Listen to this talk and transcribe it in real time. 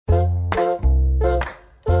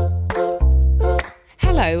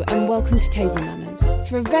Hello and welcome to Table Manners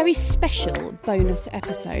for a very special bonus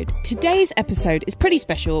episode. Today's episode is pretty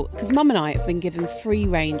special because Mum and I have been given free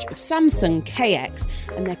range of Samsung KX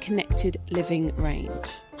and their connected living range.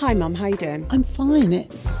 Hi Mum, how you doing? I'm fine.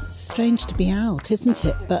 It's strange to be out, isn't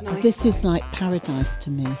it? But nice. This is like paradise to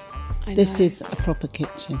me. This is a proper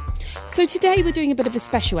kitchen. So today we're doing a bit of a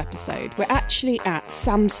special episode. We're actually at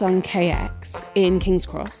Samsung KX in King's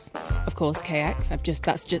Cross. Of course, KX.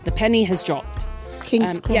 That's just the penny has dropped.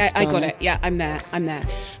 King's Cross. Yeah, I got darling. it. Yeah, I'm there.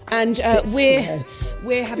 And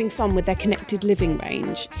we're having fun with their connected living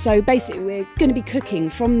range. So basically, we're going to be cooking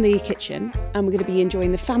from the kitchen, and we're going to be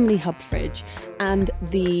enjoying the family hub fridge and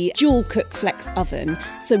the dual cook flex oven,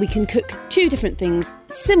 so we can cook two different things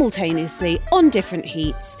simultaneously on different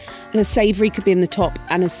heats. A savoury could be in the top,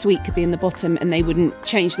 and a sweet could be in the bottom, and they wouldn't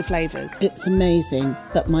change the flavours. It's amazing.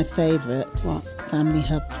 But my favourite, What? family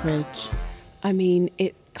hub fridge. I mean,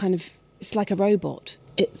 it's like a robot.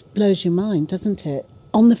 It blows your mind, doesn't it?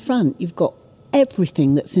 On the front, you've got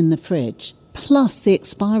everything that's in the fridge, plus the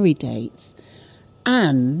expiry dates.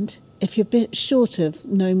 And if you're a bit short of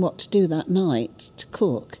knowing what to do that night to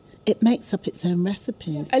cook, it makes up its own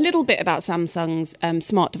recipes. A little bit about Samsung's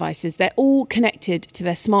smart devices. They're all connected to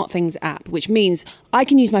their SmartThings app, which means I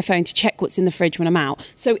can use my phone to check what's in the fridge when I'm out.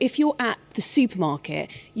 So if you're at the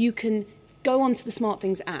supermarket, you can go onto the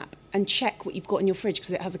SmartThings app and check what you've got in your fridge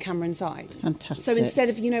because it has a camera inside. Fantastic. So instead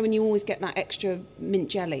of, when you always get that extra mint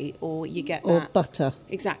jelly or you get Or that... butter.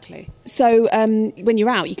 Exactly. So when you're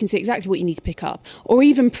out, you can see exactly what you need to pick up. Or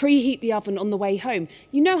even preheat the oven on the way home.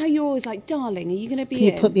 You know how you're always like, darling, are you going to be Can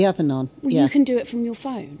in? you put the oven on? Well, yeah. you can do it from your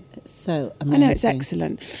phone. It's so amazing. I know, it's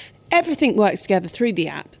excellent. Everything works together through the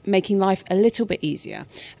app, making life a little bit easier.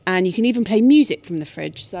 And you can even play music from the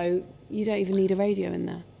fridge, so you don't even need a radio in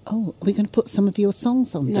there. Oh, are we going to put some of your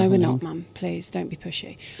songs on? No, we're darling? not, Mum. Please, don't be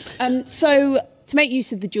pushy. So, to make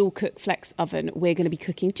use of the dual cook flex oven, we're going to be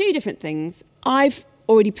cooking two different things. I've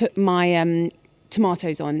already put my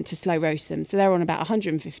tomatoes on to slow roast them, so they're on about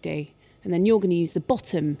 150. And then you're going to use the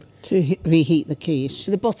bottom... To reheat the quiche.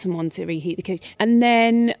 The bottom one to reheat the quiche. And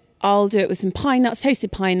then I'll do it with some pine nuts,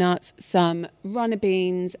 toasted pine nuts, some runner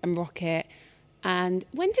beans and rocket. And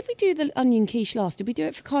when did we do the onion quiche last? Did we do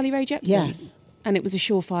it for Carly Rae Jepsen? Yes. And it was a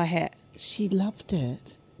surefire hit. She loved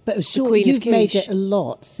it. But sure, Queen of you've made quiche. it a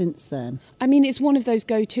lot since then. I mean, it's one of those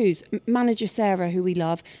go-tos. Manager Sarah, who we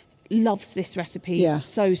love, loves this recipe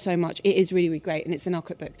so much. It is really, really great, and it's in our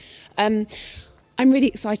cookbook. I'm really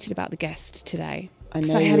excited about the guest today. I know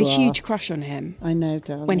Because I had a you huge are. crush on him I know,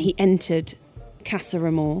 darling. when he entered Casa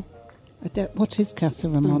Amor. What is Casa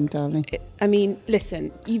Ramon, darling? I mean,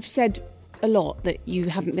 listen, you've said a lot that you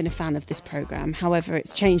haven't been a fan of this programme. However,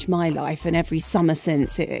 it's changed my life and every summer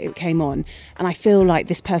since it came on. And I feel like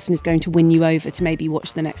this person is going to win you over to maybe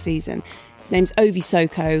watch the next season. His name's Ovi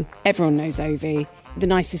Soko. Everyone knows Ovi. The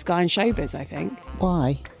nicest guy in showbiz, I think.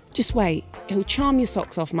 Why? Just wait. He'll charm your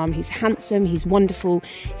socks off, Mum. He's handsome. He's wonderful.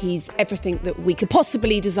 He's everything that we could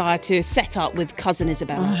possibly desire to set up with cousin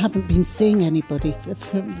Isabella. I haven't been seeing anybody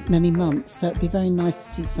for many months, so it'd be very nice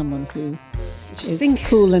to see someone who is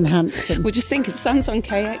cool and handsome. We're just thinking Samsung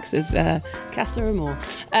KX as Casa Amor.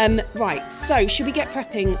 Right, so should we get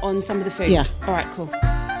prepping on some of the food? Yeah. All right, cool.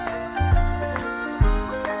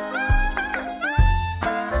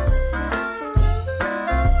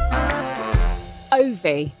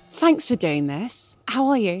 Ovi, thanks for doing this. How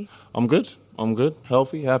are you? I'm good.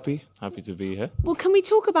 Healthy, happy to be here. Well, can we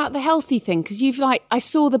talk about the healthy thing? Because I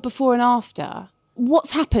saw the before and after.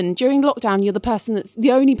 What's happened during lockdown? You're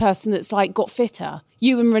the only person that's got fitter.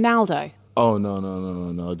 You and Ronaldo. Oh,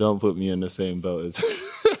 no. Don't put me in the same boat as...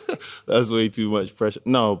 That's way too much pressure.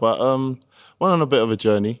 No, but went on a bit of a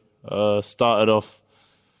journey. Started off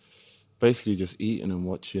basically just eating and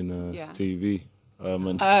watching TV.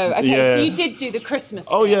 Okay. So you did do the Christmas.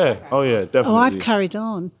 Oh, yeah, definitely. Oh, I've carried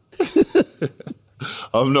on.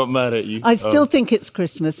 I'm not mad at you. I still think it's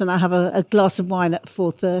Christmas and I have a glass of wine at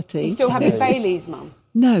 4:30. You still having Baileys, Mum?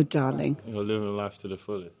 No, darling. You're living life to the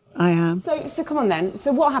fullest. I am. So come on then.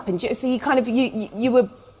 So what happened? So you were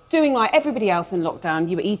doing like everybody else in lockdown.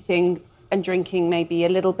 You were eating and drinking maybe a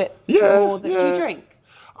little bit more than you drink.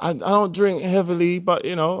 I don't drink heavily, but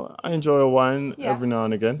I enjoy a wine every now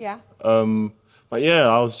and again. Yeah. But yeah,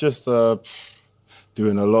 I was just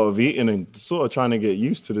doing a lot of eating and sort of trying to get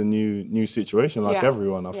used to the new situation like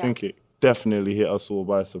everyone. I think it definitely hit us all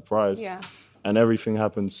by surprise. Yeah. And everything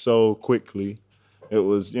happened so quickly. It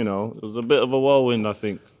was, it was a bit of a whirlwind, I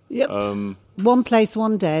think. Yep. One place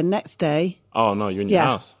one day and next day. Oh, no, you're in your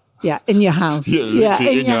house. Yeah, in your house. Yeah,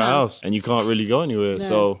 in your house. And you can't really go anywhere. No.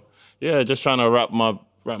 So, yeah, just trying to wrap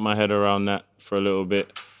my head around that for a little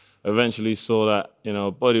bit. eventually saw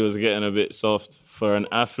that, body was getting a bit soft for an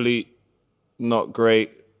athlete, not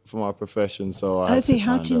great for my profession. So I had to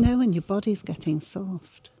how do you know when your body's getting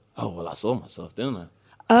soft? Oh, well, I saw myself, didn't I?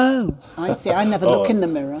 Oh, I see. I never look in the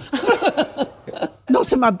mirror.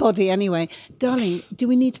 Not in my body anyway. Darling, do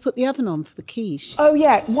we need to put the oven on for the quiche? Oh,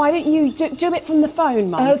 yeah. Why don't you do it from the phone,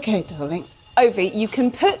 Mum? Okay, darling. Ovi, you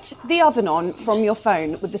can put the oven on from your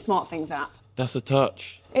phone with the SmartThings app. That's a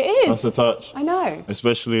touch. It is. That's a touch. I know.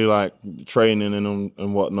 Especially like training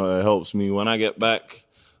and whatnot. It helps me. When I get back,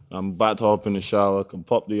 I'm about to hop in the shower, can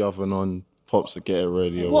pop the oven on, pops to get it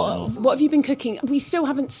ready or whatnot. What have you been cooking? We still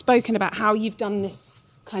haven't spoken about how you've done this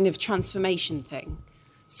kind of transformation thing.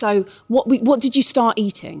 So what did you start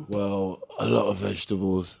eating? Well, a lot of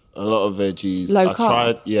vegetables, a lot of veggies. Low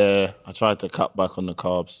carb? I tried to cut back on the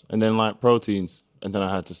carbs. And then like proteins. And then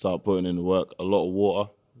I had to start putting in the work. A lot of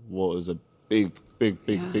water. Water is a big.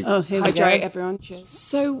 Oh, here we Hydrate, go. everyone. Cheers.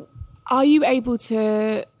 So are you able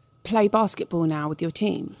to play basketball now with your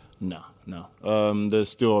team? No. There's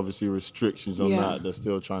still obviously restrictions on Yeah. that. They're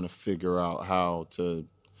still trying to figure out how to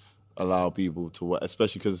allow people to work,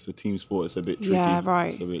 especially because it's a team sport. It's a bit tricky. Yeah,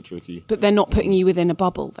 right. It's a bit tricky. But they're not putting you within a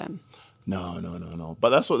bubble then? No. But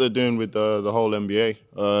that's what they're doing with the whole NBA.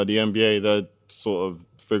 The NBA, they're sort of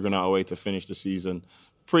figuring out a way to finish the season.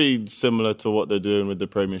 Pretty similar to what they're doing with the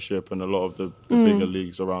Premiership and a lot of the bigger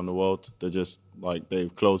leagues around the world. They're just like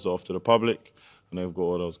they've closed it off to the public and they've got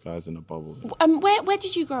all those guys in the bubble. Where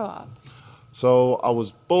did you grow up? So I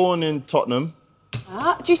was born in Tottenham.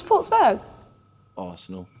 Do you support Spurs?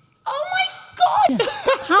 Arsenal. Oh my God!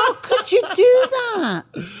 How could you do that?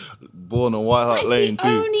 Born on White Hart That's Lane the too.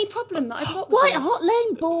 only problem that I've got with White it. Hart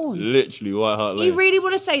Lane born. Literally White Hart Lane. You really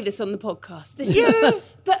want to say this on the podcast? This is,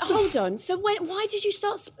 but hold on. So why did you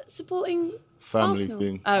start supporting Family Arsenal?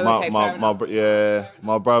 thing. Oh, okay, fair enough.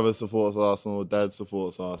 My brother supports Arsenal, dad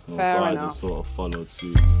supports Arsenal, Fair so I enough. just sort of followed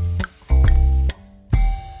suit.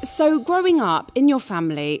 So growing up in your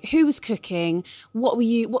family, who was cooking? What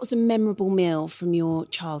was a memorable meal from your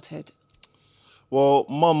childhood? Well,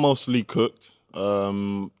 Mum mostly cooked.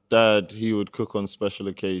 Dad, he would cook on special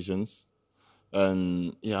occasions.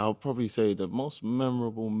 And yeah, I'll probably say the most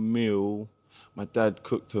memorable meal, my dad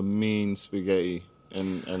cooked a mean spaghetti.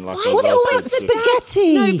 And like Why a is it roasted always chicken.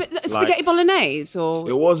 spaghetti? No, but spaghetti bolognese or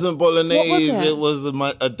It wasn't bolognese. What was it? It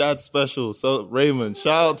was a dad special. So Raymond,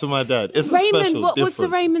 shout out to my dad. It's a Raymond. special, What was the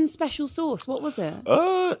different. Raymond special sauce? What was it?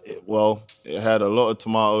 It had a lot of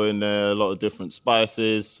tomato in there, a lot of different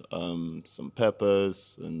spices, some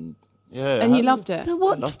peppers, and yeah. And you loved it? So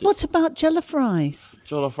I loved it. what about jollof rice?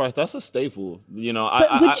 Jollof rice, that's a staple.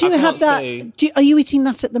 But would you have that? Are you eating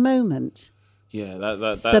that at the moment? Yeah,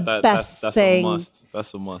 It's the best that's thing. a must.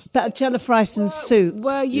 That's a must. That jollof rice and soup.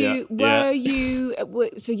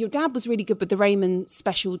 So your dad was really good with the Raymond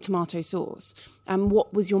special tomato sauce. And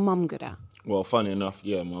what was your mum good at? Well, funny enough,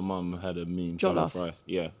 yeah, my mum had a mean jollof rice.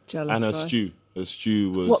 Yeah. Jollof and her rice. stew. Her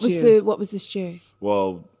stew was What was the stew?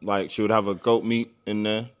 well, like she would have a goat meat in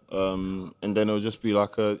there. And then it'll just be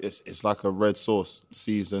like it's like a red sauce,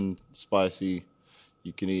 seasoned, spicy.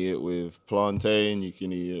 You can eat it with plantain, you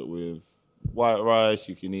can eat it with white rice,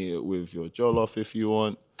 you can eat it with your jollof if you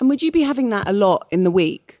want. And would you be having that a lot in the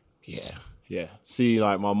week? Yeah. See,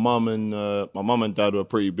 like my mum and dad were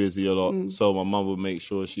pretty busy a lot, so my mum would make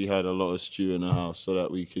sure she had a lot of stew in the house so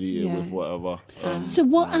that we could eat it with whatever. So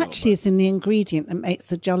what actually is in the ingredient that makes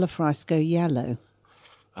the jollof rice go yellow?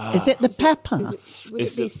 Is it the pepper? Would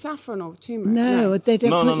it be saffron or turmeric? No, they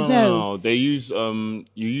don't. No. They use you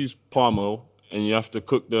use palm oil, and you have to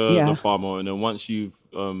cook the palm oil, and then once you've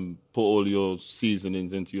put all your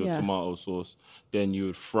seasonings into your tomato sauce, then you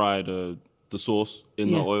would fry the sauce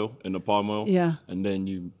in the oil, in the palm oil, and then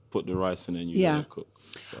you put the rice in and you let it cook.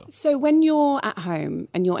 So when you're at home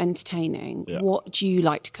and you're entertaining, what do you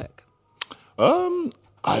like to cook?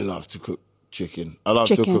 I love to cook chicken. I love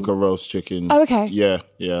to cook a roast chicken. Oh, okay. Yeah,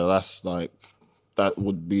 that's like, that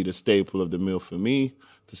would be the staple of the meal for me.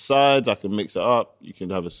 The sides, I can mix it up. You can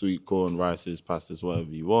have a sweet corn, rices, pastas,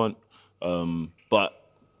 whatever you want. But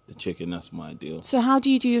the chicken, that's my ideal. So how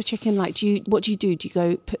do you do your chicken? Like, what do you do? Do you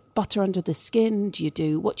go put butter under the skin?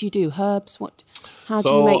 What do you do? Herbs? How do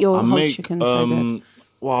you make your whole chicken so good?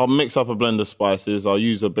 Well, I'll mix up a blend of spices. I'll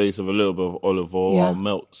use a base of a little bit of olive oil. Yeah. I'll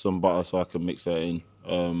melt some butter so I can mix that in.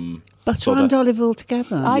 Butter and olive oil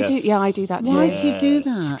together. I do that too. Why do you do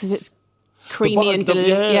that? Because it's creamy and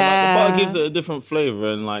delicious. Like, the butter gives it a different flavour,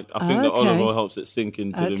 and like I think the olive oil helps it sink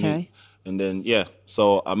into the meat. And then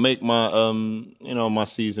so I make my my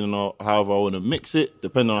seasoning or however I want to mix it,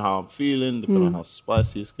 depending on how I'm feeling, depending on how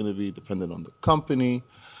spicy it's gonna be, depending on the company,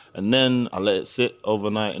 and then I let it sit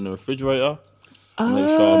overnight in the refrigerator. Make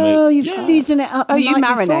sure I make, you've seasoned it up. Oh, the you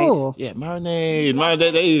night marinate. before. yeah, marinade.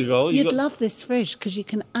 There you go. You'd love this fridge because you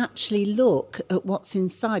can actually look at what's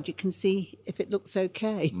inside. You can see if it looks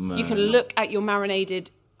okay. You can look at your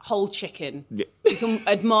marinated whole chicken. Yeah. You can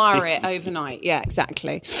admire it overnight. Yeah,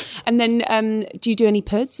 exactly. And then, do you do any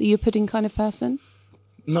puds? Are you a pudding kind of person?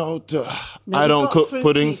 No, No, I we've don't got cook fruit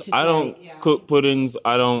puddings. for you I don't today. cook puddings.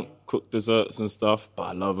 I don't cook desserts and stuff, but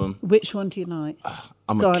I love them. Which one do you like?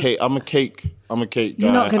 I'm Go a on. cake. I'm a cake guy.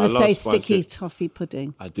 You're not going I to love say spicy. sticky toffee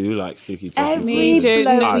pudding. I do like sticky toffee Every Me too.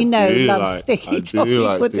 bloke No. we know I do loves like- sticky I toffee do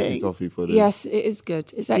like pudding. sticky toffee pudding. Yes, it is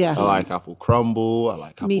good. It's excellent. I like apple crumble. I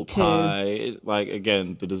like Me apple too. pie. Like,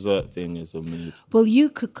 again, the dessert thing is a mood. Well, you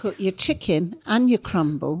could cook your chicken and your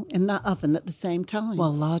crumble in that oven at the same time.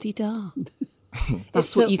 Well, la-di-da. That's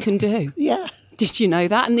It's what a- you can do. yeah. Did you know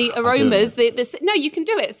that? And the aromas, no, you can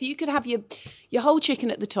do it. So you could have your whole chicken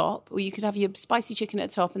at the top, or you could have your spicy chicken at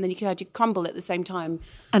the top, and then you could have your crumble at the same time.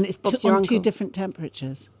 And it's Bob's your on two uncle. different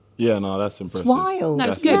temperatures. Yeah, no, that's impressive. wild. No,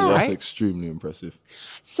 it's That's, good, That's right? extremely impressive.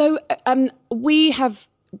 So we have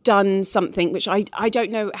done something which I don't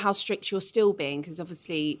know how strict you're still being, because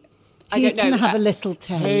obviously I You don't know. can have a little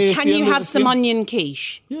taste. Hey, it's Can the you end of have the some thing. onion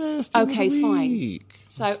quiche? Yeah, it's the end of Okay, the fine. week.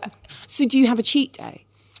 So do you have a cheat day?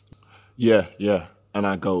 Yeah. And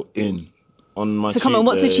I go in. On my So come on,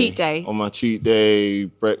 what's a cheat day? On my cheat day,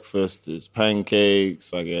 breakfast is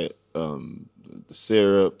pancakes. I get the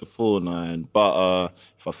syrup, the full 9, butter.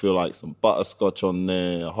 If I feel like some butterscotch on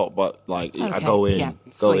there, a hot butter, like I Okay, go in. yeah,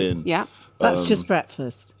 Go sweet. in. Yeah. That's just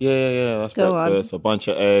breakfast. Yeah. That's Go on. breakfast. A bunch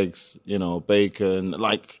of eggs, bacon,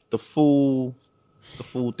 like the full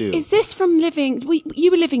deal. Is this from living?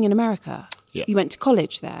 You were living in America. Yeah. You went to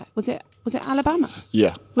college there. Was it Alabama?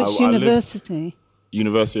 Yeah. Which I lived- university?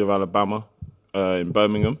 University of Alabama in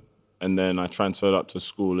Birmingham, and then I transferred up to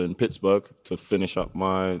school in Pittsburgh to finish up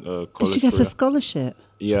my college Did you get career. a scholarship?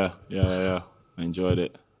 Yeah. I enjoyed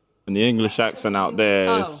it. And the English accent out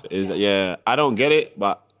there is I don't get it,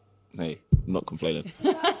 but hey, I'm not complaining.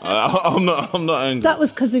 I'm not angry. That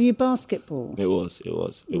was because of your basketball, It was.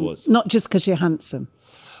 not just because you're handsome.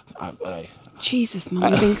 Jesus,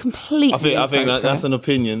 Mum, you've been completely. I think inappropriate. that's an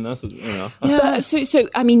opinion. That's But so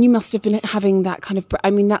I mean, you must have been having that kind of.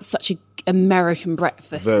 I mean, that's such a American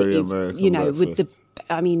breakfast. Very that you've- American with the. breakfast.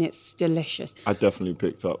 I mean, it's delicious. I definitely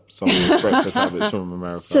picked up some of the breakfast habits from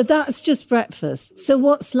America. So that's just breakfast. So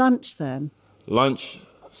what's lunch then? Lunch,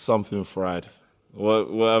 something fried.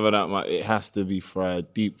 Whatever that might, it has to be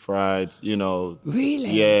fried, deep fried, Really?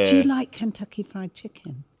 Yeah. Do you like Kentucky Fried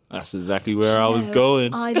Chicken? That's exactly where I was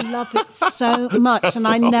going. I love it so much, and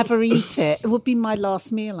I never eat it. It would be my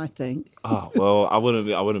last meal, I think. Oh, well, I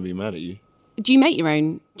wouldn't be mad at you. Do you make your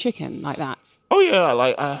own chicken like that? Oh yeah,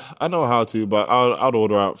 like I know how to, but I'd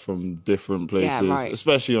order out from different places, Yeah, right.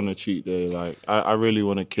 especially on a cheat day. Like I really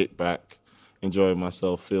want to kick back, enjoy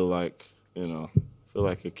myself, feel like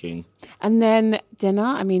a king. And then dinner.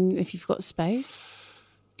 I mean, if you've got space.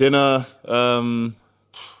 Dinner,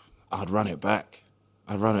 I'd run it back.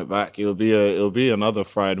 It'll be another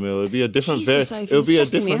fried meal. It'll be a different. Jesus, Sophie, it'll be you're a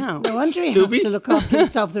stressing me different. out. No wonder he It'll has be- to look after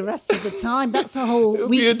himself the rest of the time. That's a whole It'll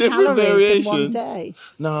be a week's different calories in one variation. day.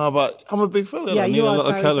 Nah, but I'm a big fella. Yeah, I need you a are lot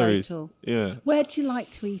very, of very calories. tall. Yeah. Where do you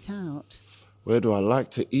like to eat out? Where do I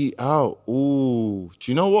like to eat out? Ooh,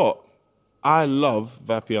 do you know what? I love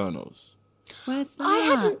Vapiano's. Where's that? I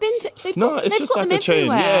haven't been to. No, it's they've just got like them a chain.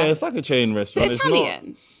 everywhere. Yeah, it's like a chain Is restaurant. it It's not-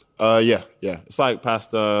 Italian? Yeah. It's like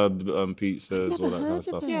pasta, pizzas, Never all that kind heard of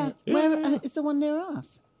stuff. of it. Yeah. Where is the one near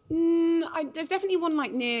us? There's definitely one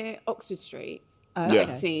like near Oxford Street. Oh, Yeah.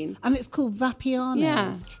 I've seen. And it's called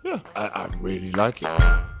Vapiano's. Yeah. Yeah, I really like it.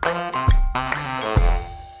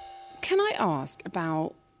 Can I ask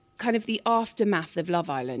about kind of the aftermath of Love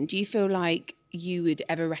Island? Do you feel like you would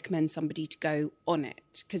ever recommend somebody to go on it?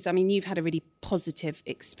 Because, I mean, you've had a really positive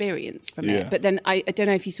experience from Yeah. it. But then I don't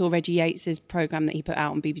know if you saw Reggie Yates's programme that he put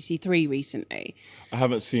out on BBC Three recently. I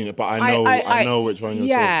haven't seen it, but I know which one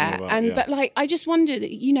you're talking about. But like, I just wondered,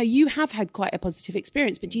 you have had quite a positive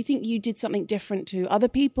experience, but do you think you did something different to other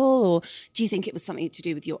people, or do you think it was something to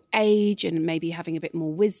do with your age and maybe having a bit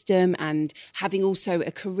more wisdom and having also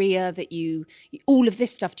a career that all of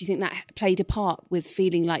this stuff? Do you think that played a part with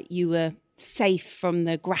feeling like you were safe from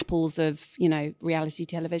the grapples of, reality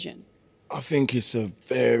television? I think it's a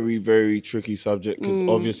very, very tricky subject because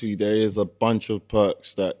obviously there is a bunch of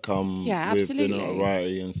perks that come Yeah, with the absolutely.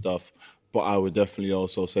 notoriety and stuff. But I would definitely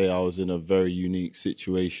also say I was in a very unique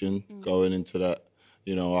situation going into that.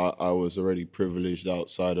 I was already privileged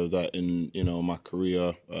outside of that in, my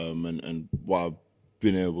career and what I've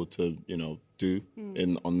been able to, do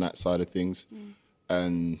on that side of things.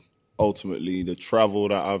 And ultimately the travel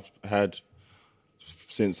that I've had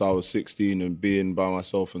since I was 16 and being by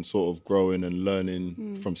myself and sort of growing and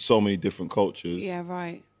learning from so many different cultures. Yeah,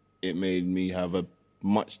 right. It made me have a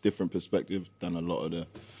much different perspective than a lot of the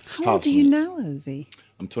How old are you now, Ovi?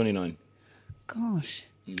 I'm 29. Gosh.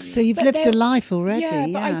 So you've lived a life already. Yeah,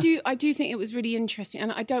 but I do think it was really interesting.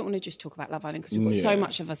 And I don't want to just talk about Love Island because we've got so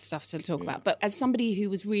much of us stuff to talk about. But as somebody who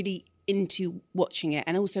was really into watching it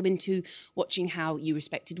and also into watching how you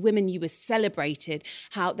respected women, you were celebrated,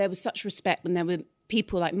 how there was such respect when there were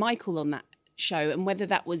people like Michael on that show, and whether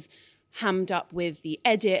that was hammed up with the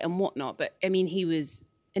edit and whatnot. But I mean, he was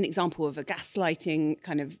an example of a gaslighting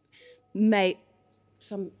kind of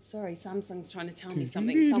Samsung's trying to tell me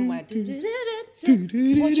something somewhere. What do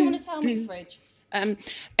you want to tell me, Fridge?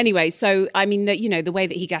 Anyway, so I mean, the way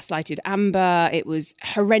that he gaslighted Amber, it was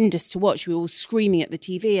horrendous to watch. We were all screaming at the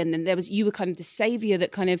TV, and then you were kind of the saviour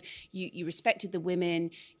that kind of you respected the women,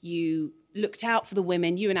 you looked out for the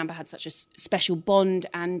women. You and Amber had such a special bond,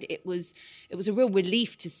 and it was a real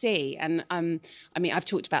relief to see. And I mean, I've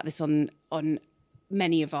talked about this on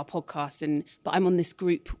many of our podcasts, but I'm on this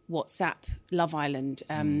group WhatsApp Love Island,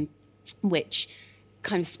 which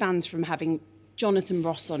kind of spans from having Jonathan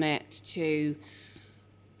Ross on it to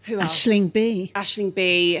who else? Aisling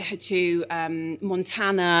B to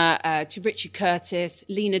Montana, to Richard Curtis,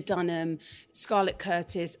 Lena Dunham, Scarlett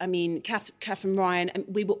Curtis. I mean, Catherine Ryan. And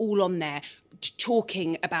we were all on there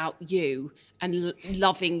talking about you and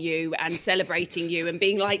loving you and celebrating you and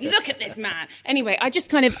being like, look at this man. Anyway, I just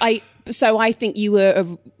kind of so I think you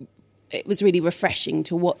were. It was really refreshing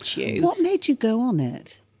to watch you. What made you go on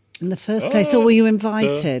it in the first place, or were you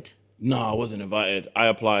invited? No, I wasn't invited. I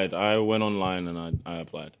applied. I went online and I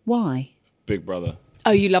applied. Why? Big Brother.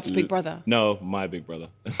 Oh, you loved Big Brother? No, my Big Brother.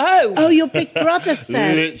 Oh, your Big Brother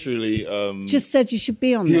said. Literally. Just said you should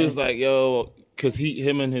be on He this. was like, yo, because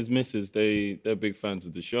him and his missus, they're big fans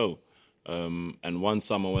of the show. And one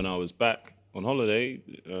summer when I was back on holiday,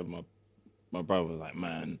 my brother was like,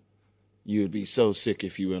 man, you would be so sick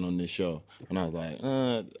if you went on this show. And I was like,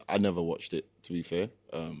 I never watched it, to be fair.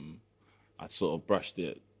 I sort of brushed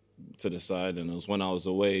it to the side, and it was when I was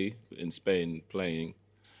away in Spain playing.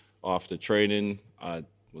 After training, I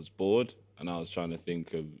was bored, and I was trying to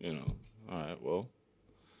think of, all right, well,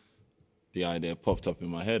 the idea popped up in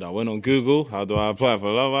my head. I went on Google, how do I apply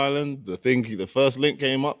for Love Island? The first link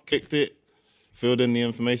came up, clicked it, filled in the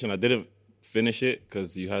information. I didn't finish it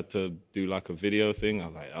because you had to do like a video thing. I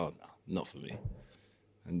was like, oh, no, not for me.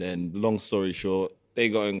 And then, long story short, they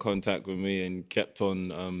got in contact with me and kept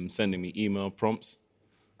on sending me email prompts.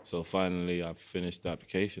 So finally, I finished the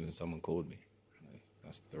application and someone called me.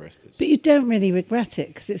 That's the rest is. But you don't really regret it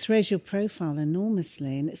because it's raised your profile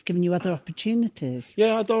enormously and it's given you other opportunities.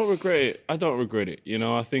 Yeah, I don't regret it.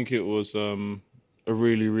 I think it was a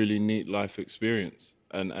really, really neat life experience.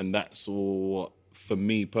 And that's what, for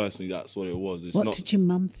me personally, that's what it was. What did your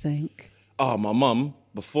mum think? Oh, my mum,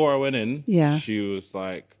 before I went in, she was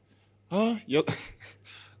like, you're...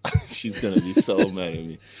 She's going to be so mad at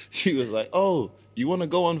me. She was like, oh, you want to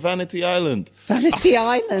go on Vanity Island? Vanity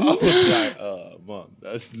Island? I was like, Mum,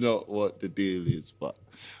 that's not what the deal is. But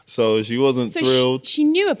so she wasn't thrilled. She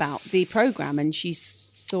knew about the programme and she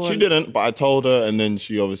saw... She didn't, but I told her, and then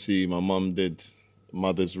my mum did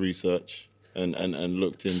mother's research and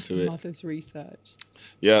looked into it. Mother's research.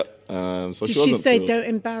 Yeah. So did she wasn't say, thrilled. Don't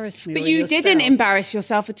embarrass me? But you didn't embarrass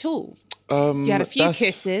yourself at all. You had a few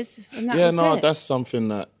kisses, and that was it. That's something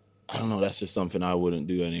that, I don't know, that's just something I wouldn't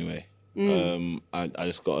do anyway. I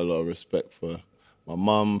just got a lot of respect for my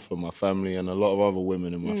mum, for my family, and a lot of other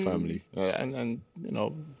women in my family. And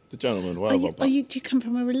the gentleman, whatever. Do you come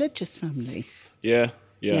from a religious family? Yeah.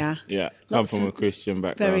 Come from a Christian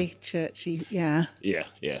background. Very churchy, yeah.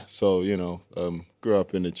 Yeah. So, grew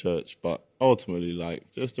up in the church, but ultimately,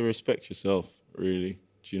 just to respect yourself, really.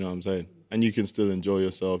 Do you know what I'm saying? And you can still enjoy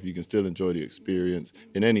yourself. You can still enjoy the experience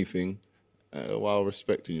in anything while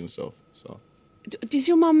respecting yourself. So, does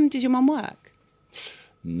your mum work?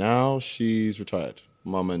 Now she's retired.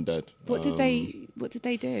 Mum and dad. What did they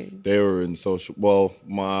do? They were in social. Well,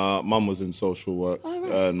 my mum was in social work,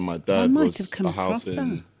 and my dad was a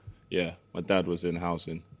housing. Yeah, my dad was in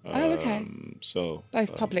housing. Okay. So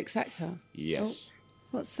both public sector. Yes.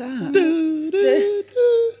 Oh, what's that?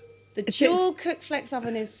 The dual cook flex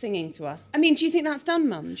oven is singing to us. I mean, do you think that's done,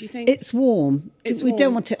 Mum? Do you think it's warm? We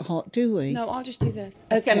don't want it hot, do we? No, I'll just do this.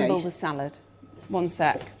 Okay. Assemble the salad. 1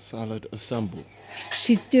 sec. Salad assemble.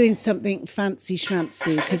 She's doing something fancy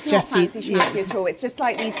schmancy because Jessie. It's not fancy schmancy at all. It's just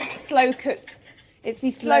like these slow cooked. It's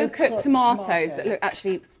these slow cooked tomatoes that look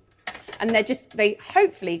actually, and they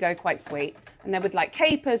hopefully go quite sweet, and they're with like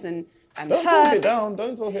capers and Don't talk it down.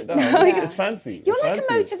 Don't talk it down. It's fancy. You're it's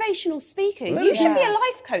like fancy. a motivational speaker. Let You it should be. be a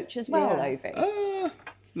life coach as well, Ovi.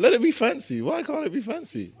 Let it be fancy. Why can't it be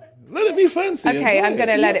fancy? Let it be fancy. Okay, Enjoy I'm going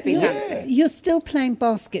to let it be You're- fancy. You're still playing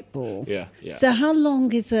basketball. Yeah. So how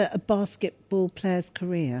long is a basketball player's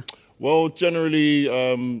career? Well, generally,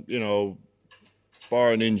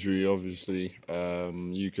 bar an injury, obviously,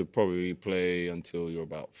 you could probably play until you're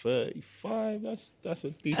about 35. That's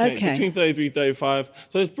a decent, Okay. between 33 and 35.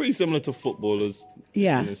 So it's pretty similar to footballers.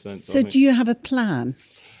 Yeah. In a sense, I So think. do you have a plan?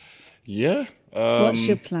 Yeah. What's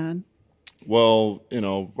your plan? Well,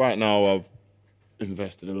 right now I've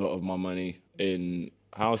invested a lot of my money in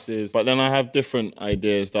houses, but then I have different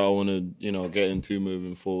ideas that I want to, get into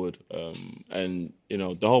moving forward. And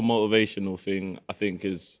the whole motivational thing, I think,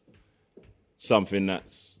 is something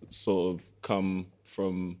that's sort of come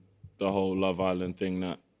from the whole Love Island thing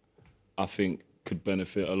that I think could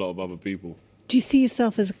benefit a lot of other people. Do you see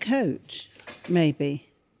yourself as a coach, maybe?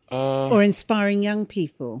 Or inspiring young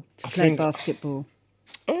people to play think- basketball?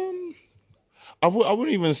 I wouldn't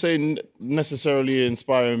even say necessarily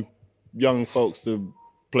inspiring young folks to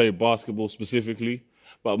play basketball specifically,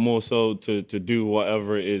 but more so to do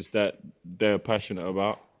whatever it is that they're passionate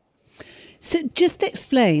about. So just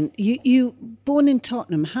explain, you born in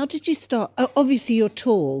Tottenham, how did you start? Oh, obviously you're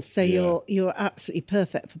tall, so Yeah. you're absolutely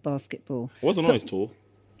perfect for basketball. I wasn't always tall.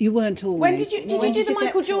 You weren't always. When did you do the get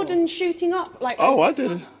Michael tall? Jordan shooting up? Like, Oh, I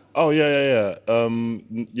did. Oh, yeah.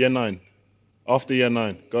 Year 9. After year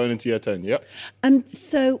 9, going into year 10, yep. And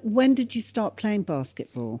so when did you start playing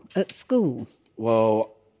basketball? At school?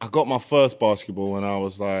 Well, I got my first basketball when I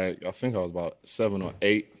was I think I was about 7 or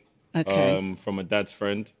 8, Okay. from a dad's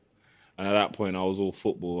friend. And at that point, I was all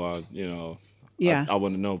football. Yeah. I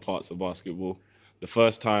wanted no parts of basketball. The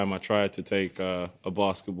first time I tried to take a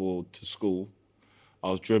basketball to school,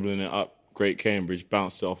 I was dribbling it up Great Cambridge,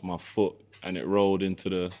 bounced it off my foot, and it rolled into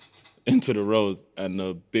the road, and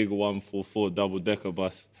the big 144 double-decker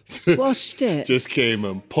bus Squashed it. just came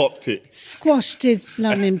and popped it. Squashed his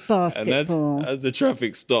blooming And basketball. as the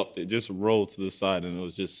traffic stopped, it just rolled to the side and it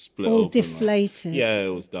was just split All open. deflated. Yeah, it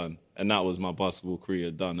was done. And that was my basketball career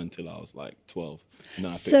done until I was 12. And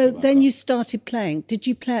then I picked So it back then up. you started playing. Did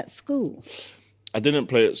you play at school? I didn't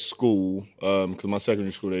play at school because my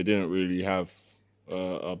secondary school, they didn't really have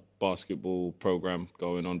a basketball program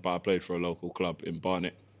going on, but I played for a local club in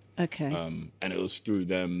Barnet. Okay. And it was through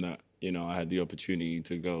them that, I had the opportunity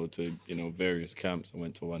to go to, various camps. I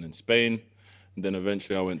went to one in Spain, and then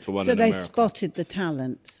eventually I went to one So in they America. spotted the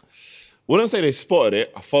talent. Wouldn't say they spotted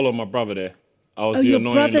it. I followed my brother there. I was Oh, the your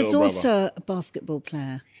annoying brother's little brother. also a basketball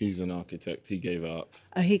player. He's an architect. He gave it up.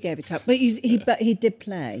 Oh, he gave it up. But he did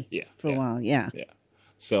play Yeah, for a yeah. while, yeah. Yeah.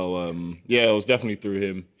 So, it was definitely through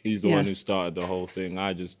him. He's the Yeah. one who started the whole thing.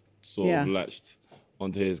 I just sort of Yeah. latched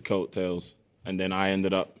onto his coattails. And then I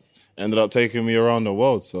ended up taking me around the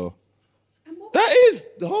world. So that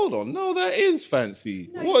is fancy.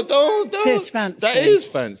 What? Don't. It is fancy. That is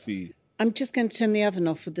fancy. I'm just going to turn the oven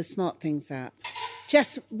off with the Smart Things app.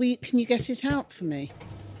 Jess, can you get it out for me?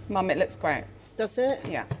 Mum, it looks great. Does it?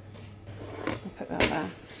 Yeah. I'll put that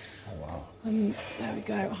there. Oh, wow. There we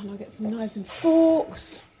go. And I'll get some knives and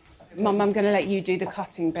forks. Mum, I'm going to let you do the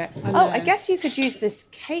cutting bit. I guess you could use this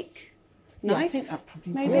cake Yeah, knife. I think that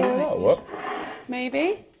probably Maybe. What?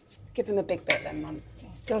 Maybe. Give them a big bit then, Mum.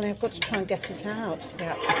 Darling, I've got to try and get it out. It's the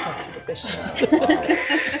actual side to the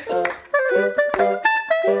bishop.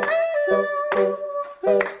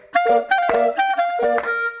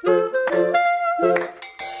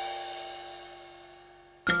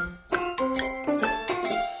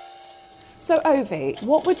 So, Ovi,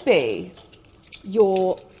 what would be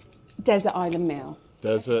your desert island meal?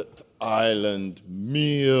 Desert Island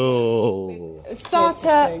meal.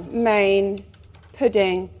 Starter, main,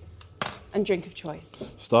 pudding, and drink of choice.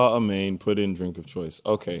 Starter, main, pudding, drink of choice.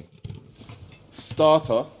 Okay.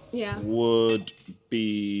 Starter Yeah. would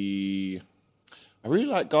be. I really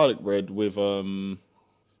like garlic bread with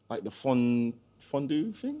like the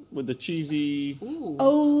fondue thing with the cheesy.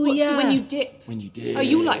 Oh, So yeah. when you dip. When you did. Oh,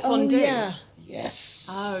 you like fondue? yeah. Yes.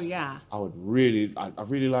 Oh, yeah. I would really. I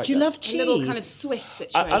really like. Do you that. love A cheese? little kind of Swiss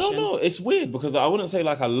situation. I don't know. It's weird because I wouldn't say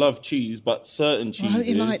like I love cheese, but certain cheeses. I hope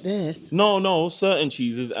you like this. No, certain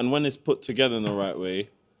cheeses, and when it's put together in the right way,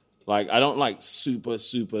 like I don't like super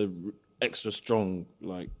extra strong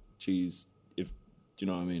like cheese. If do you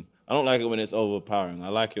know what I mean? I don't like it when it's overpowering. I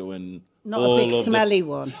like it when Not all a big of the- smelly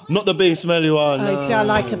one. Not the big smelly one. Oh, no. see, I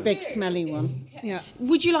like a big smelly one. Yeah.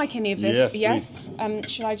 Would you like any of this? Yes,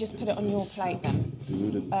 Should I just put it on your plate then?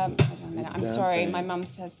 Hold on a minute. I'm sorry. My mum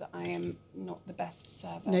says that I am not the best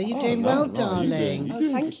server. No, you're doing well, darling. Oh,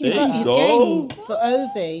 thank you. There you You go. came for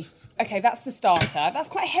Ovi. okay, that's the starter. That's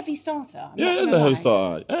quite a heavy starter. Yeah, it's a heavy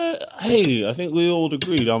starter. Hey, I think we all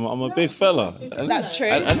agreed. I'm a big fella. That's true.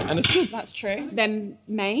 And it's good. That's true. Then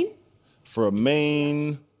main? For a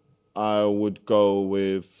main, I would go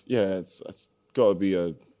with, it's got to be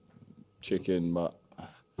a chicken, but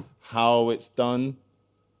how it's done,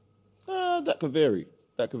 that could vary.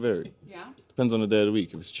 Yeah. Depends on the day of the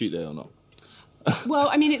week, if it's cheat day or not. Well,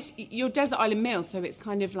 I mean, it's your desert island meal, so it's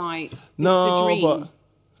kind of like No, the dream.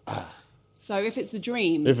 but So if it's the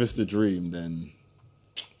dream, then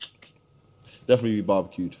definitely be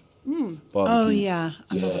barbecued. Barbecued. Oh, yeah.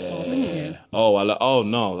 I love barbecue. Oh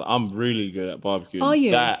no, I'm really good at barbecue. Are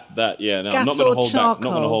you? That yeah. No, Gas I'm not gonna or hold charcoal? back.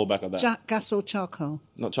 Not gonna hold back on that. Gas or charcoal?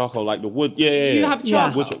 Not charcoal, like the wood. Yeah. You have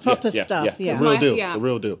charcoal. Wood, Proper stuff, yeah. The real deal. Yeah. The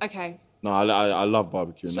real deal. Okay. No, I love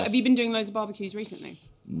barbecue. So have you been doing loads of barbecues recently?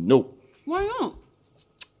 Nope. Why not?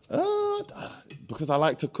 Because I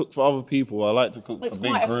like to cook for other people. I like to cook It's for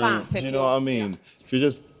big quite a faff groups. if You know what I mean? If you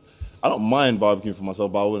just, I don't mind barbecuing for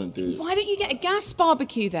myself, but I wouldn't do it. Why don't you get a gas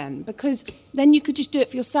barbecue then? Because then you could just do it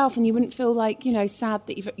for yourself and you wouldn't feel like, sad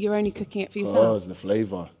that you're only cooking it for Oh, yourself. it's the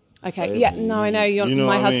flavour. Okay, yeah, no, I know. You know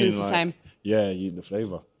My what I husband's mean? the same. Yeah, the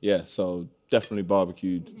flavour. Yeah, so definitely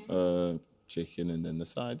barbecued chicken, and then the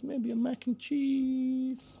sides, maybe a mac and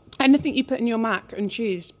cheese. Anything you put in your mac and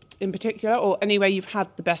cheese in particular, or anywhere you've had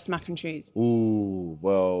the best mac and cheese? Ooh,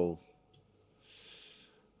 well,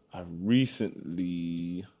 I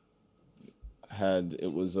recently had,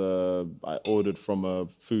 I ordered from a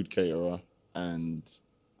food caterer, and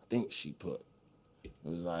I think she put, it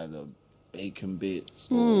was either bacon bits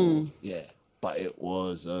or, but it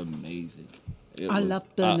was amazing. I love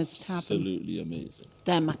Bernard's Tavern. Absolutely amazing.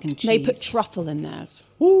 Their mac and cheese. They put truffle in theirs.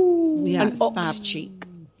 Ooh. yeah, And it's ox fab. cheek.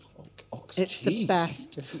 Ox It's the cheek.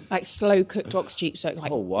 best. Like slow cooked ox cheek. So like,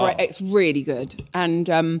 Oh, wow. right, it's really good.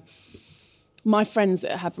 And my friends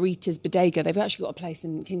that have Rita's Bodega, they've actually got a place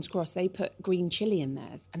in King's Cross. They put green chili in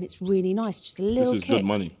theirs, and it's really nice. Just a little This is kick. good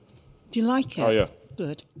money. Do you like it? Oh, yeah.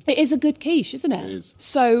 Good. It is a good quiche, isn't it? It is.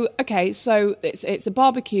 So okay, so it's a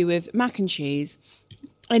barbecue with mac and cheese.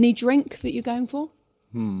 Any drink that you're going for?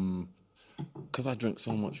 Because I drink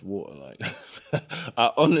so much water, like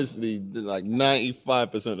I honestly, like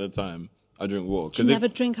 95% of the time, I drink water. Do you never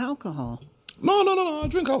drink alcohol? No, I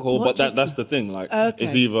drink alcohol, What but do you- that's the thing. Like, Okay.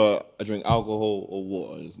 it's either I drink alcohol or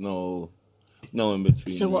water. There's no in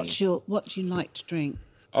between. So really. what do you like to drink?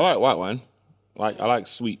 I like white wine. Like, I like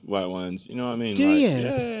sweet white wines. You know what I mean? Do like, you?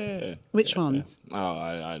 Yeah. Which ones? Oh,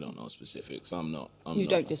 I don't know specifics. I'm not. You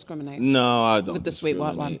don't discriminate. No, I don't. With the sweet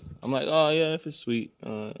white wine. discriminate. I'm like, oh yeah, if it's sweet,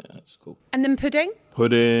 yeah, it's cool. And then pudding?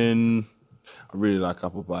 Pudding. I really like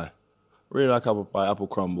apple pie. Apple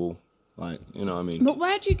crumble. Like, you know what I mean? But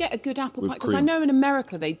where do you get a good apple With pie? Because I cream. know in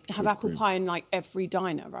America they have With apple cream. pie in like every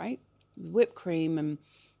diner, right? With whipped cream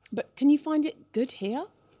but can you find it good here?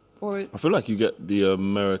 Or I feel like you get the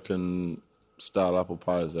American style apple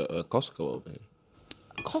pies at Costco over here.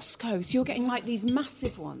 Costco? So you're getting like these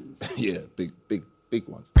massive ones. Yeah, big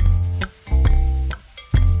ones.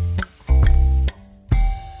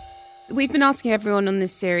 We've been asking everyone on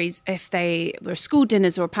this series if they were a school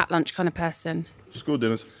dinners or a packed lunch kind of person. School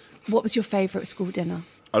dinners. What was your favourite school dinner?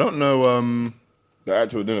 I don't know the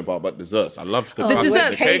actual dinner part, but desserts. I love the custard,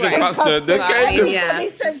 desserts, the cake and cake and custard. The custard. cake, and- Yeah, He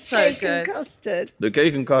says so cake good. and custard. the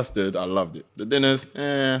cake and custard. I loved it. The dinners,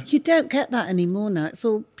 You don't get that anymore now. It's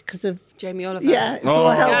all because of Jamie Oliver. yeah. It's Oh. all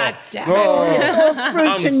health. God damn it. It's all fruit I'm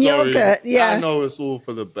and sorry. yogurt. Yeah. I know it's all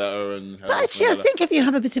for the better and health. But actually, and I all think if you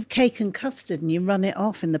have a bit of cake and custard and you run it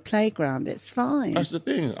off in the playground, it's fine. that's the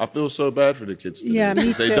thing. I feel so bad for the kids. Today. Yeah,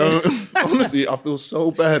 me They too. don't. Honestly, I feel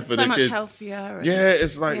so bad for So the much kids. healthier. and- Yeah,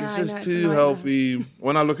 it's like Yeah, it's I know, just it's a too nightmare. healthy.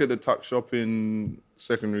 When I look at the tuck shop in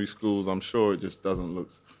secondary schools, I'm sure it just doesn't look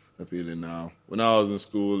appealing now. When I was in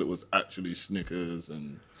school, it was actually Snickers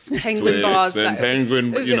and Penguin Twix bars. and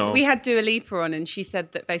Penguin, you know. We had Dua Lipa on, and she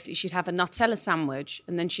said that basically she'd have a Nutella sandwich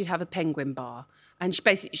and then she'd have a penguin bar, and she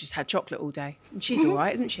basically just had chocolate all day. And she's all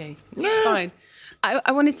right, isn't she? Yeah. Fine.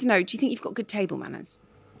 I wanted to know, do you think you've got good table manners?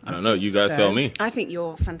 I don't know. You guys tell me. I think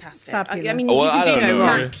you're fantastic. Fabulous. I mean, Well, you I can do don't no know.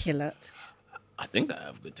 wrong. Immaculate. I think I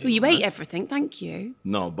have good taste. Well, you ate everything. Thank you.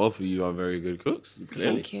 No, both of you are very good cooks.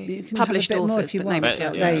 Clearly. Thank you. You can Published have a bit more authors, if you but want. no big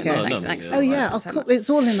deal. There you go. Thanks, No, thanks. no, Oh yeah, Thanks so much. it's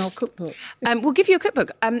all in our cookbook. We'll give you a cookbook.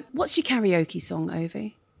 What's your karaoke song,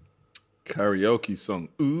 Ovi? Karaoke song.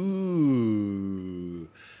 Ooh.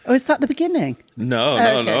 Oh, is that the beginning? No.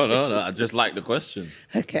 I just like the question.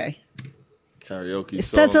 Okay. Karaoke It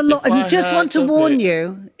song. says a lot. If And I just had want to to warn pick-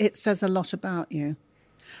 you, it says a lot about you.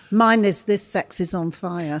 Mine is This Sex Is On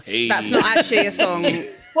Fire. Hey. That's not actually a song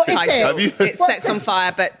What is title. it? It's What's Sex on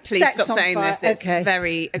Fire, but please Sex stop on saying Fire, this. It's okay.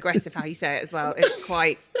 very aggressive how you say it as well. It's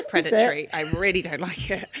quite predatory. I really don't like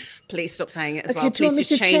it. Please stop saying it as well. do you want Please me just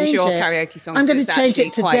to change your it? karaoke song. I'm going to It's change actually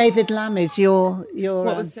it to quite- David Lammy's. Your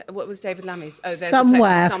What was David Lammy's? Oh, there's a place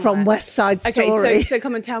somewhere from somewhere. West Side Story. Okay, so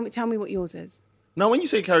come on, tell me what yours is. Now, when you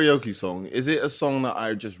say karaoke song, is it a song that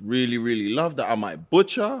I just really, really love that I might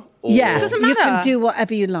butcher? Or Yeah, Doesn't you can matter. do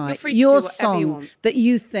whatever you like. free to Your do whatever you song want. that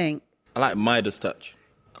you think. I like Midas Touch.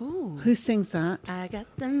 Who sings that? I got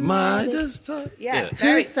the Midas Touch. Yeah. Who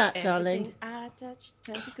is that, darling? I touch,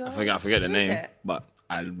 turn to gold. I forget the Who is name, it? but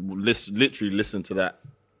I literally listen to that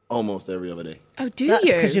almost every other day. Oh, do That's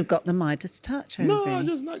you? because you've got the Midas touch, No, Obi. I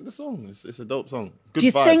just like the song. It's a dope song. Good Do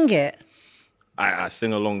you vibes. sing it? I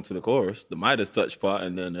sing along to the chorus, the Midas Touch part,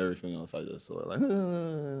 and then everything else I just sort of like,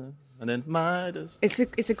 and then Midas.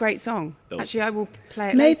 It's a great song. Dope. Actually, I will play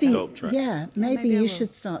it Maybe, later. Dope track. yeah, maybe maybe I you will.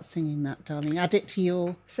 should start singing that, darling. Add it to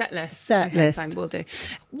your... Set list. Set Okay, list. Fine, will do.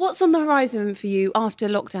 What's on the horizon for you after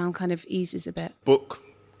lockdown kind of eases a bit? Book.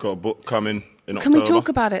 Got a book coming in Can October. we talk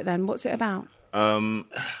about it then? What's it about?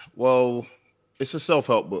 Well, it's a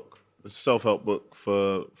self-help book. It's a self-help book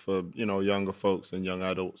for younger folks and young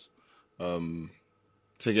adults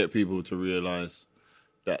to get people to realize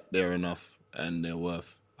that they're enough and they're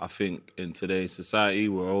worth. I think in today's society,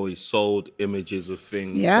 we're always sold images of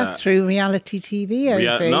things. Yeah, that, through reality TV,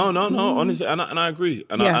 Obi. No, honestly, and I agree.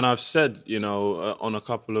 And, Yeah. I've said, on a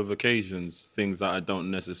couple of occasions, things that I don't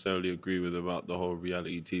necessarily agree with about the whole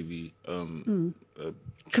reality TV Because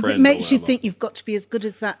trend it or makes you whatever. think you've got to be as good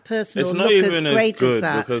as that person It's or not look even as great as good as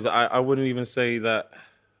that. because I wouldn't even say that.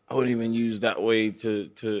 I wouldn't even use that way to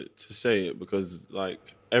say it because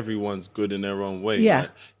like everyone's good in their own way. Yeah.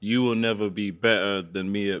 Like, you will never be better than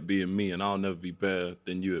me at being me, and I'll never be better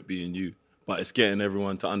than you at being you. But it's getting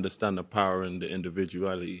everyone to understand the power and the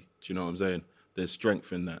individuality. Do you know what I'm saying? There's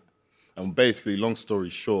strength in that. And basically, long story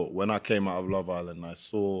short, when I came out of Love Island, I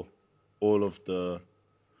saw all of the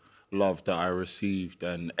love that I received,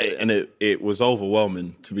 and it was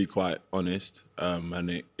overwhelming, to be quite honest, and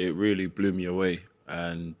it really blew me away.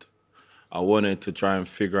 And I wanted to try and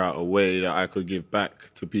figure out a way that I could give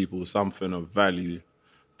back to people something of value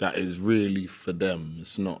that is really for them.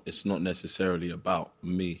 It's not necessarily about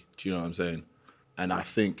me. Do you know what I'm saying? And I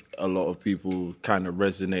think a lot of people kind of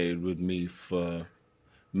resonated with me for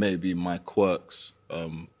maybe my quirks,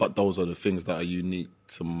 but those are the things that are unique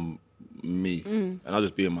to me, and I'll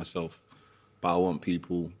just be myself. But I want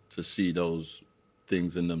people to see those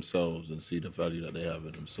things in themselves and see the value that they have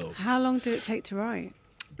in themselves. How long did it take to write?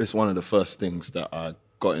 It's one of the first things that I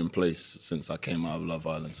got in place since I came out of Love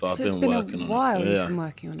Island. So I've So it's been been working a on while it. you've been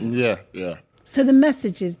working on it. Yeah. So the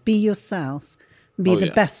message is be yourself, be Oh, the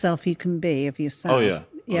yeah. best self you can be of yourself. Oh, yeah.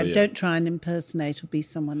 Yeah, Oh, yeah. don't try and impersonate or be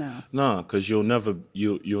someone else. No, because you'll never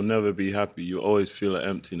be happy. You always feel an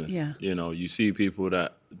emptiness. Yeah. You see people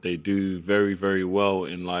that they do very, very well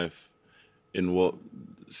in life in what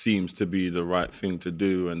seems to be the right thing to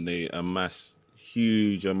do, and they amass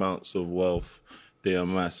huge amounts of wealth. They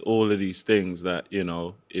amass all of these things that,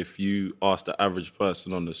 if you ask the average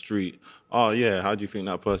person on the street, oh yeah, how do you think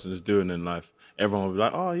that person is doing in life? Everyone will be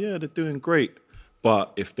like, oh yeah, they're doing great.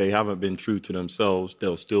 But if they haven't been true to themselves,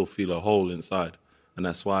 they'll still feel a hole inside. And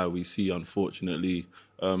that's why we see, unfortunately,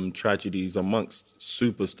 tragedies amongst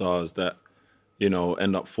superstars that,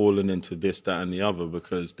 end up falling into this, that, and the other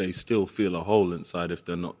because they still feel a hole inside if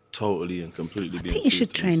they're not totally and completely I being think you true should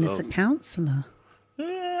to train as a themselves. counsellor.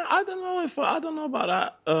 Yeah, I don't know about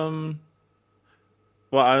that.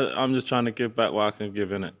 But I'm just trying to give back what I can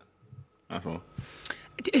give in it. That's all.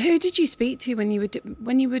 Who did you speak to when you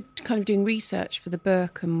were kind of doing research for the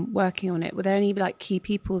book and working on it? Were there any like key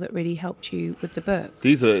people that really helped you with the book?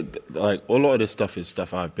 These are like a lot of this stuff is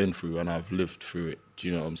stuff I've been through and I've lived through it. Do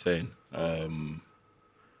you know what I'm saying? And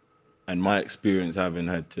my experience having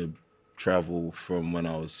had to travel from when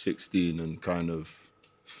I was 16 and kind of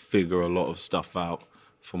figure a lot of stuff out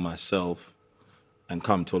for myself and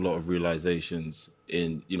come to a lot of realizations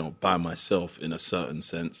by myself in a certain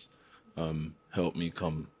sense, helped me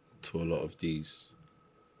come to a lot of these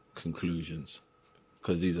conclusions.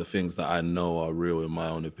 Because these are things that I know are real in my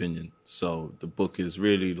own opinion. So the book is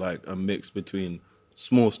really like a mix between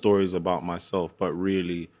small stories about myself, but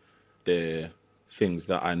really they're things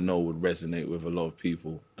that I know would resonate with a lot of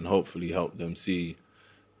people and hopefully help them see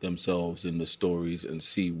themselves in the stories and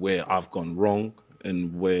see where I've gone wrong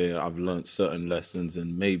and where I've learned certain lessons,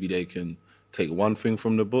 and maybe they can take one thing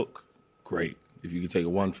from the book, great. If you can take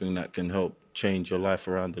one thing that can help change your life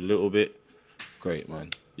around a little bit, great, man.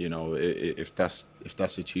 If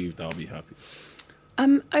that's achieved, I'll be happy.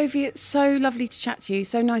 Ovi, it's so lovely to chat to you.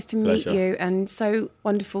 So nice to meet Pleasure. you, and so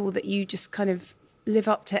wonderful that you just kind of live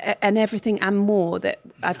up to and everything and more that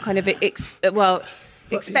I've kind of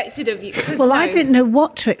expected of you. Because, Well, I didn't know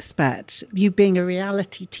what to expect, you being a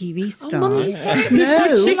reality TV star. Mum, you said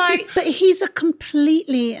No, like, but he's a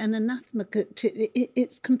completely an anathema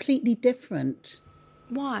it's completely different.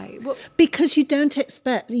 why? Well, Because you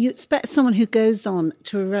expect someone who goes on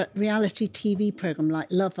to a reality TV program like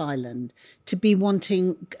Love Island to be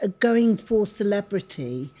going for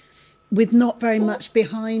celebrity with not very much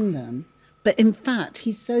behind them. But in fact,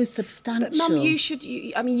 he's so substantial. but Mum, you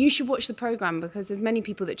should watch the program, because there's many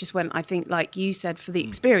people that just went, I think, like you said, for the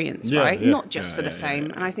experience, Yeah, right? yeah. Not just Yeah, for the yeah, fame.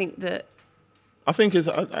 yeah. And I think that I think it's,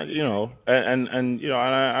 you know, and you know,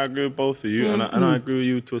 and I agree with both of you, and I agree with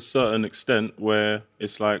you to a certain extent, where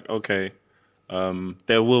it's like, okay,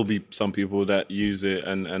 there will be some people that use it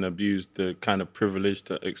and abuse the kind of privilege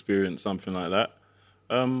to experience something like that.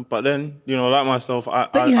 But then, you know, like myself,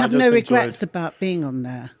 But you have just no enjoyed- regrets about being on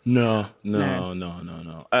there. No.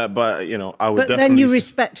 But you know, I would But definitely. then you say-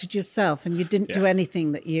 respected yourself and you didn't do Yeah.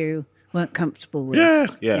 anything that you weren't comfortable with.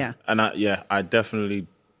 Yeah. And I definitely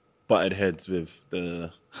butted heads with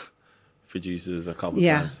the producers a couple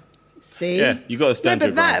Yeah. times. See? Yeah, you got to stand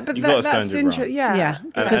your ground. You got to stand your ground. yeah.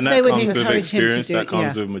 Because And they that would comes with encourage him to experience, do that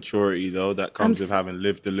comes yeah. with maturity, though. That comes with having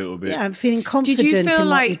lived a little bit. Yeah, I'm feeling Did confident you feel in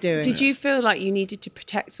like what you're doing. Did you feel like you needed to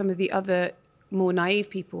protect some of the other more naive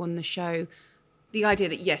people on the show? The idea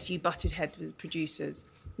that yes, you butted heads with producers.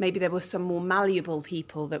 Maybe there were some more malleable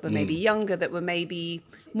people that were maybe younger, that were maybe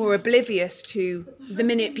more oblivious to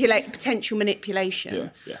the potential manipulation.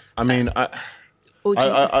 Yeah. I mean, Or do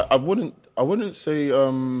you- I wouldn't say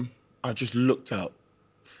I just looked out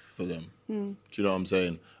for them. Do you know what I'm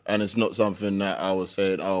saying? And it's not something that I was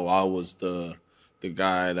saying, oh, I was the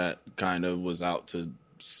guy that kind of was out to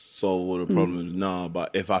solve all the problems. No, but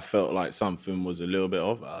if I felt like something was a little bit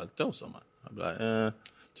off, I'd tell someone. I'd be like, do you know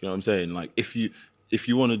what I'm saying? Like, if you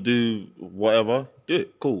want to do whatever, do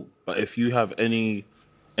it, cool. But if you have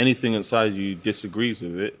anything inside you disagrees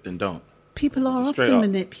with it, then don't. People are Straight often up.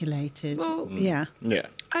 manipulated. Yeah. Yeah.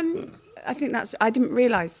 And I think I didn't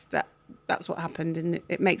realise that that's what happened, and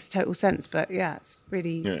it makes total sense. But yeah, it's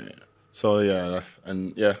really. Yeah. So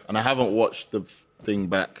and I haven't watched the thing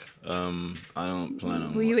back. I don't plan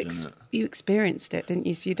on. Well, you watching it. you experienced it, didn't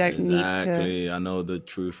you? So you don't need to. Exactly. I know the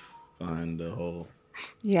truth behind the whole.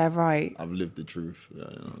 Yeah, right. I've lived the truth. You know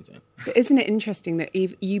what I'm saying? But isn't it interesting that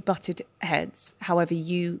you butted heads? However,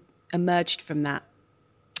 you emerged from that.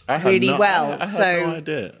 I had Really well, I had so- no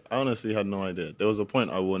idea. I honestly had no idea. There was a point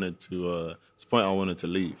I wanted to.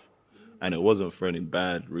 Leave, and it wasn't for any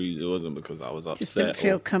bad reason. It wasn't because I was upset. Just didn't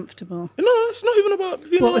feel comfortable. No, it's not even about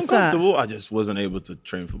feeling What was that? uncomfortable. I just wasn't able to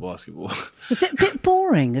train for basketball. Was it a bit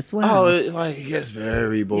boring as well? It gets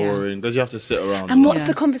very boring because you have to sit around. And a lot. what's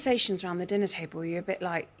the conversations around the dinner table? You're a bit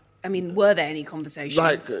like, I mean, were there any conversations?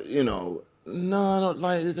 Like, no, not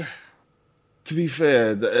like. To be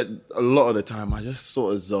fair, a lot of the time I just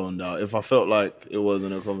sort of zoned out. If I felt like it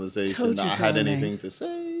wasn't a conversation Told that you, I had darling. anything to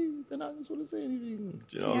say, then I just want to say anything.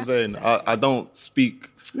 Do you know what I'm saying? I don't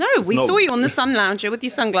speak. No, It's we not- saw you on the sun lounger with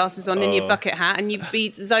your sunglasses on and your bucket hat, and you'd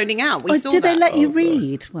be zoning out. We Or saw did that. they let you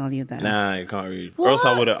read while you're there? Nah, you can't read. Or else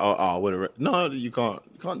I would have. I would have. No, you can't.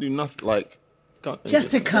 You can't do nothing. Like, can't,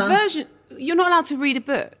 Jessica. Version, you're not allowed to read a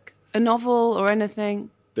book, a novel, or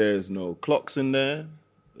anything. There's no clocks in there.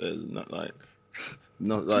 There's not like.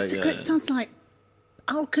 Not like. Jessica, it sounds like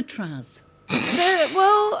Alcatraz.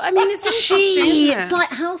 Well, I mean, it's interesting, isn't it? It's like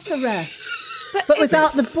house arrest, But but isn't-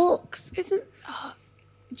 without the books. Isn't?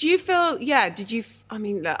 Do you feel? Yeah. Did you? I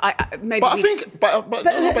mean, look, I maybe. But I we- think. But But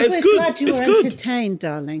it's we're good. glad you It's were good. entertained,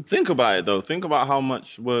 darling. Think about it though. Think about how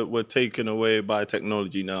much we're taken away by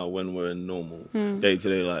technology now when we're in normal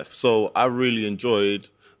day-to-day life. So I really enjoyed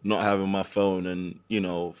not having my phone and,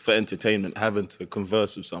 for entertainment, having to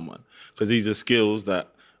converse with someone. Because these are skills that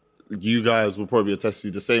you guys will probably attest to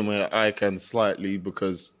the same way I can slightly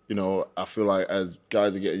because, I feel like as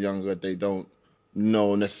guys are getting younger, they don't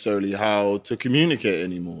know necessarily how to communicate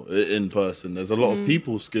anymore in person. There's a lot of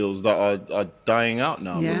people skills that are dying out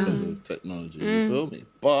now Yeah. because of technology. You feel me?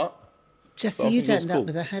 But Jesse, So I you'd think it was end cool. up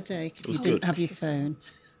with a headache if you was didn't good. have your phone.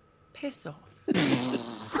 piss off.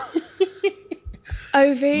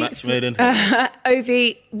 Ovi, match made in heaven.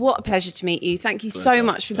 Ovi, what a pleasure to meet you. Thank you so Pleasure.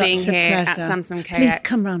 much for Such being a here at pleasure. Samsung KX. Please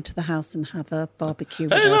come round to the house and have a barbecue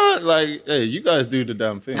with Hey, us. no, hey, you guys do the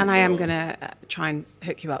damn thing. And I am so- going to try and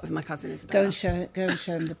hook you up with my cousin Go Isabella. and show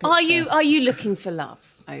him the picture. Are you looking for love,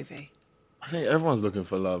 Ovi? I think everyone's looking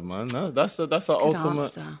for love, man. That's the ultimate.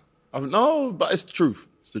 answer. No, but it's truth.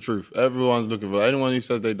 It's the truth. Everyone's looking for anyone who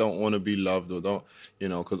says they don't want to be loved or don't,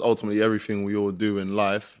 because ultimately everything we all do in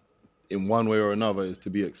life, in one way or another, is to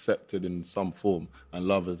be accepted in some form. And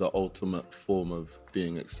love is the ultimate form of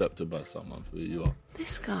being accepted by someone for who you are.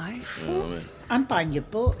 This guy. You know what I mean? I'm buying your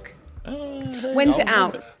book. When's it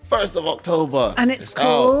out? 1st of October. And it's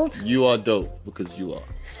called? Out. You Are Dope Because You Are.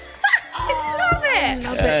 Love it.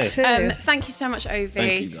 Love it too. Thank you so much, Ovi.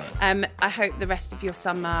 Thank you, guys. I hope the rest of your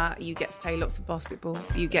summer you get to play lots of basketball.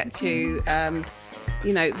 You get to,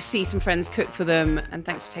 see some friends, cook for them. And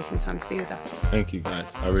thanks for taking the time to be with us. Thank you,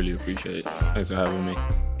 guys. I really appreciate it. Thanks for having me.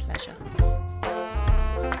 Pleasure.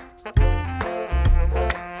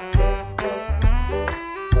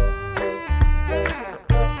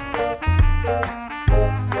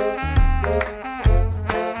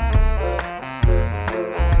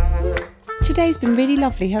 Today's been really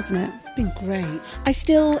lovely, hasn't it? It's been great. I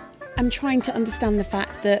still am trying to understand the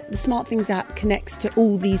fact that the SmartThings app connects to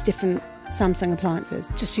all these different Samsung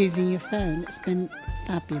appliances. Just using your phone, it's been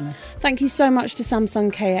fabulous. Thank you so much to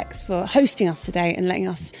Samsung KX for hosting us today and letting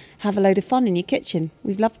us have a load of fun in your kitchen.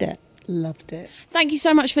 We've loved it. Loved it. Thank you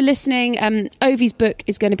so much for listening. Ovi's book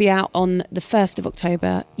is going to be out on the 1st of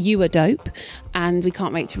October, You Are Dope, and we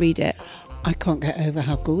can't wait to read it. I can't get over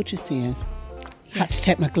how gorgeous he is. Had to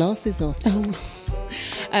take my glasses off.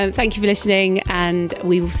 Thank you for listening, and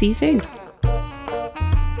we will see you soon.